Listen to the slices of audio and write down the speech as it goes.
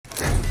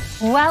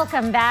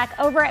Welcome back.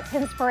 Over at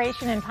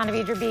Pinspiration in Ponte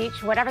Vedra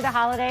Beach, whatever the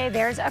holiday,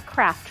 there's a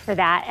craft for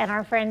that. And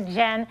our friend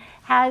Jen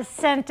has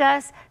sent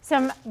us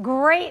some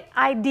great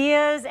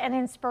ideas and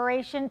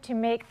inspiration to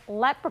make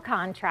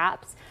leprechaun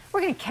traps.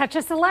 We're going to catch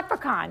us a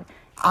leprechaun.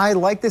 I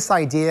like this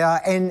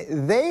idea, and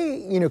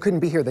they,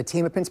 couldn't be here, the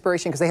team at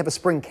Pinspiration, because they have a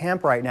spring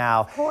camp right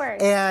now. Of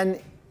course. And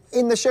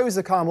in the shows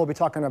to come, we'll be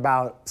talking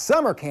about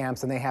summer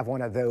camps, and they have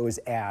one of those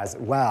as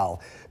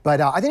well.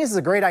 But I think this is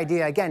a great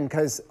idea, again,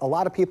 because a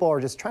lot of people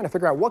are just trying to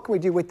figure out what can we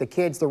do with the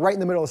kids. They're right in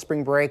the middle of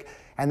spring break,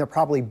 and they're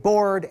probably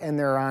bored, and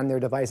they're on their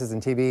devices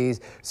and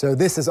TVs. So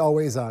this is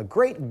always a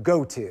great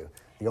go-to.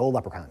 The old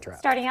leprechaun trap.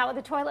 Starting out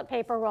with a toilet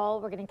paper roll,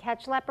 we're going to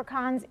catch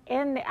leprechauns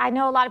I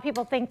know a lot of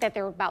people think that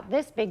they're about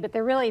this big, but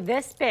they're really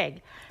this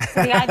big.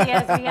 So the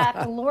idea is we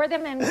have to lure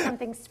them in with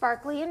something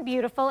sparkly and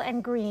beautiful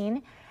and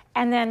green,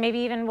 and then maybe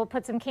even we'll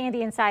put some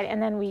candy inside,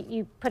 and then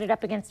you put it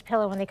up against a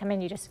pillow when they come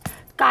in. You just,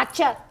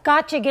 gotcha,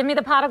 give me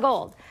the pot of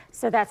gold.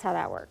 So that's how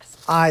that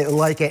works. I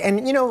like it. And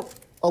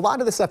a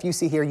lot of the stuff you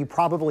see here, you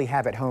probably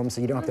have at home,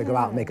 so you don't have to go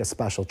out and make a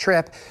special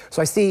trip.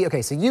 So I see,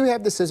 okay, so you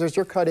have the scissors,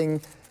 you're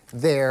cutting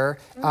there.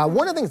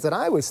 One of the things that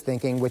I was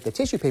thinking with the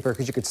tissue paper,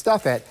 because you could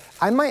stuff it,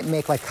 I might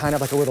make kind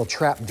of like a little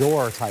trap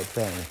door type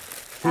thing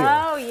here.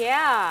 Oh,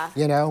 yeah.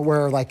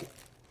 Where like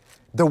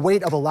the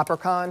weight of a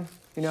leprechaun,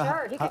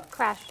 Sure, he could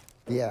crash.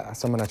 Yeah,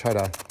 so I'm gonna try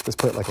to just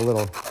put like a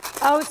little.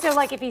 Oh, so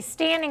like if he's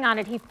standing on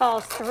it, he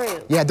falls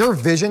through. Yeah, their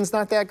vision's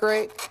not that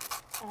great.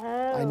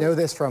 Oh. I know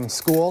this from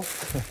school,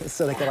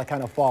 so they can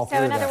kind of fall through.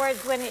 So in other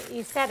words, when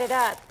you set it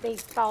up, they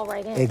fall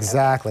right in.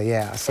 Exactly,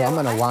 yeah. So I'm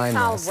gonna line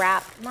this. I'll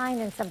wrap mine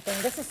in something.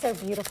 This is so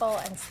beautiful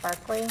and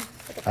sparkly.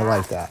 Look at that. I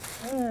like that.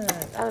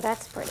 Oh,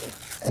 that's pretty.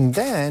 And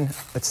then,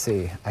 let's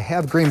see, I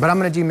have green, but I'm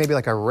gonna do maybe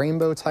like a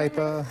rainbow type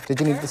of,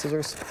 did you need the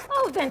scissors?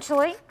 Oh,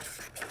 eventually.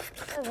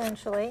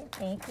 Eventually,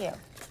 thank you.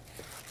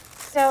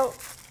 So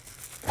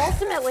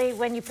ultimately,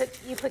 when you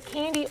put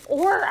candy,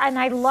 and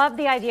I love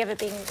the idea of it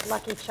being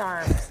Lucky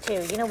Charms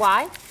too. You know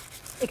why?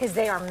 Because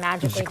they are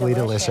magically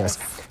delicious.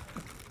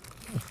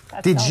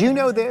 Did you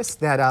know this,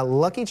 that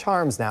Lucky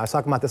Charms now, I was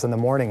talking about this on the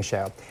morning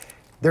show,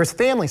 there's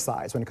family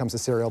size when it comes to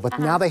cereal, but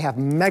now they have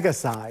mega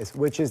size,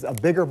 which is a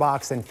bigger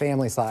box than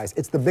family size.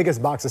 It's the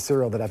biggest box of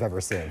cereal that I've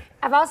ever seen.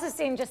 I've also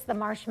seen just the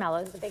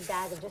marshmallows, the big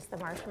bag of just the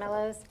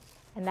marshmallows,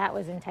 and that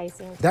was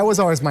enticing. That was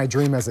always my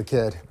dream as a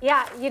kid.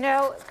 Yeah,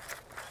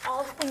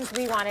 all the things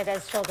we wanted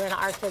as children,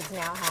 our kids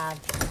now have,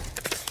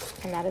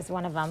 and that is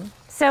one of them.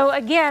 So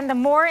again, the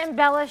more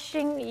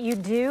embellishing you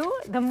do,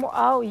 the more,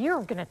 oh,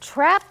 you're gonna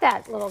trap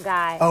that little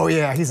guy. Oh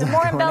yeah, he's not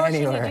going anywhere. The more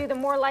embellishing you do, the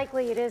more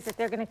likely it is that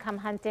they're gonna come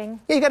hunting.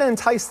 Yeah, you gotta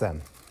entice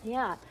them.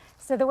 Yeah,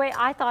 so the way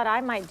I thought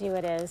I might do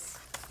it is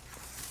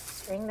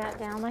string that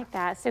down like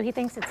that. So he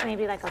thinks it's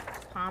maybe like a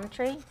palm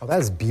tree. Oh,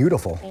 that is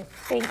beautiful.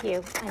 Thank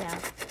you, I know.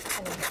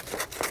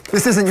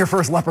 This isn't your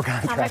first leprechaun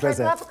Not trap, my first is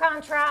it?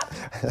 leprechaun trap.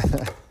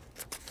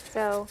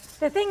 So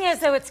the thing is,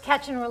 though, it's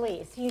catch and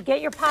release. You get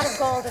your pot of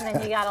gold, and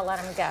then you gotta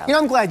let them go.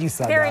 I'm glad you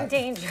said They're that.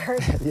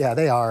 endangered. Yeah,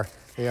 they are.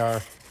 They are.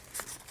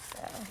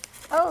 So,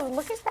 oh,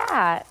 look at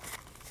that.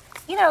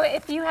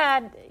 If you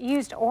had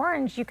used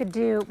orange, you could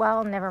do,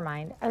 well, never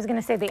mind. I was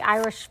gonna say the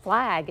Irish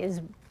flag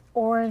is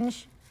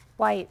orange,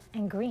 white,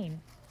 and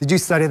green. Did you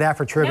study that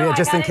for trivia,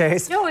 just in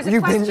case? No, it was a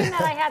question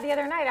that I had the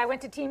other night. I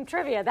went to team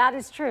trivia. That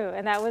is true,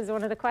 and that was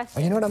one of the questions.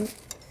 Oh, you know what I'm...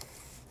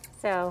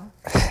 So,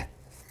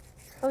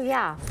 oh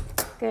yeah.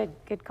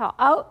 Good call.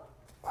 Oh,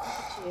 look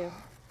at you.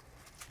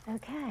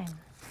 Okay.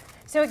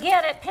 So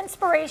again, at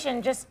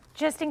Pinspiration,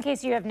 just in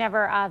case you have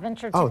never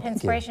ventured to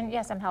Pinspiration,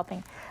 yes, I'm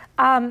helping.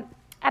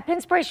 At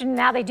Pinspiration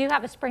now they do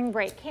have a spring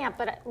break camp,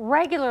 but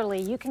regularly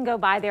you can go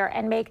by there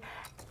and make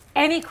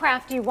any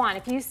craft you want.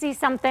 If you see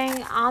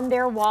something on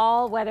their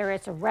wall, whether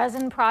it's a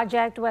resin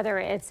project, whether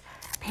it's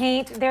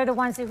paint, they're the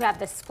ones who have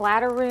the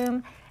splatter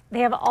room.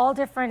 They have all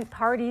different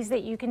parties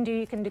that you can do.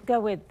 You can go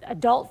with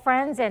adult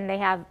friends, and they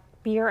have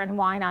beer and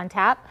wine on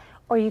tap,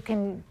 or you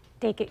can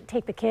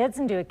take the kids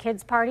and do a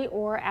kids party,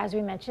 or as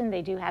we mentioned,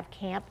 they do have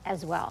camp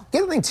as well.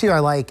 The other thing too I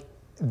like,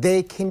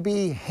 they can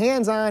be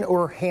hands-on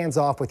or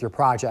hands-off with your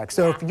project.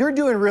 So if you're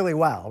doing really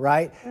well,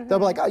 right, they'll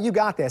be like, oh, you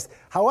got this.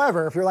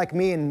 However, if you're like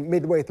me and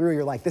midway through,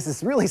 you're like, this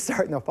is really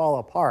starting to fall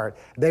apart,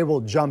 they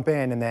will jump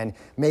in and then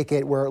make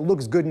it where it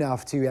looks good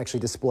enough to actually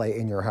display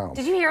in your home.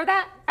 Did you hear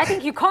that? I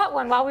think you caught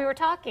one while we were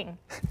talking.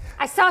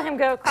 I saw him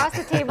go across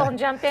the table and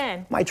jump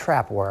in. My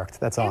trap worked.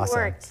 That's awesome.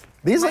 It worked.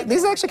 These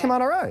actually come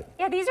out all right.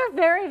 Yeah, these are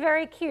very,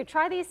 very cute.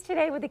 Try these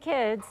today with the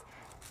kids.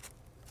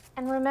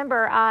 And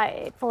remember,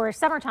 for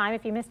summertime,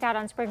 if you missed out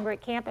on spring break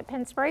camp at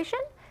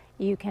Pinspiration,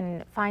 you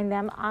can find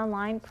them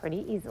online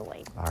pretty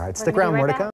easily. All right, stick around, more to come.